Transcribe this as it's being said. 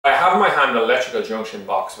have in my hand an electrical junction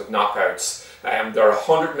box with knockouts. They're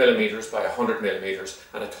 100mm by 100mm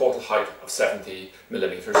and a total height of 70mm.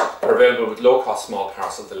 They're available with low-cost small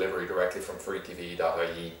parcel delivery directly from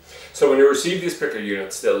freetv.ie. So when you receive these particular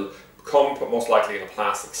units, they'll come most likely in a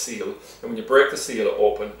plastic seal, and when you break the seal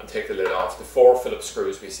open and take the lid off, the 4 Phillips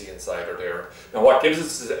screws we see inside are there. Now what gives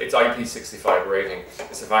us its IP65 rating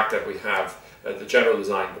is the fact that we have the general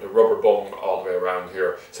design with a rubber bung all the way around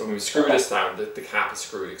here. So when we screw this down, the cap is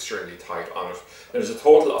screwed extremely tight on it. There's a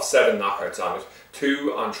total of 7 knockouts on it,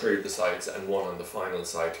 2 on 3 of the sides and 1 on the final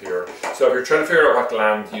side here. So if you're trying to figure out what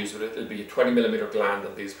gland to use with it, it'll be a 20mm gland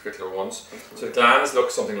on these particular ones. So the glands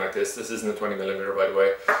look something like this. This isn't a 20mm, by the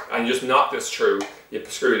way. And you just knock this through, you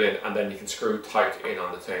screw it in, and then you can screw tight in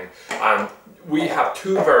on the thing. And we have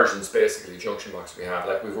 2 versions basically, junction box we have.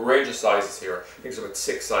 Like, we have a range of sizes here. I think there's about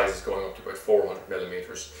 6 sizes going up to about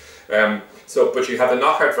 400mm. But you have the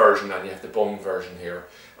knockout version and you have the bung version here,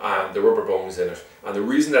 and the rubber bungs in it. And the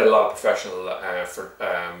reason that a lot of professional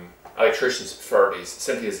electricians prefer these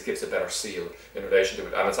simply is it gives a better seal in relation to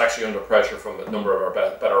it, and it's actually under pressure from a number of our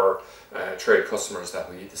better trade customers that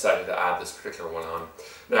we decided to add this particular one on.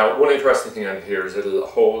 Now, one interesting thing on here is a little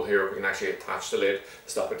hole here. We can actually attach the lid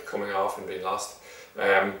to stop it coming off and being lost.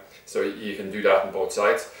 So you can do that on both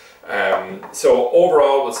sides. So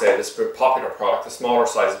overall, we'll say this is a popular product. The smaller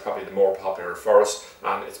size is probably the more popular for us,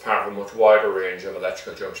 and it's part of a much wider range of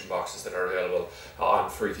electrical junction boxes that are available on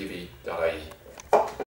freetv.ie.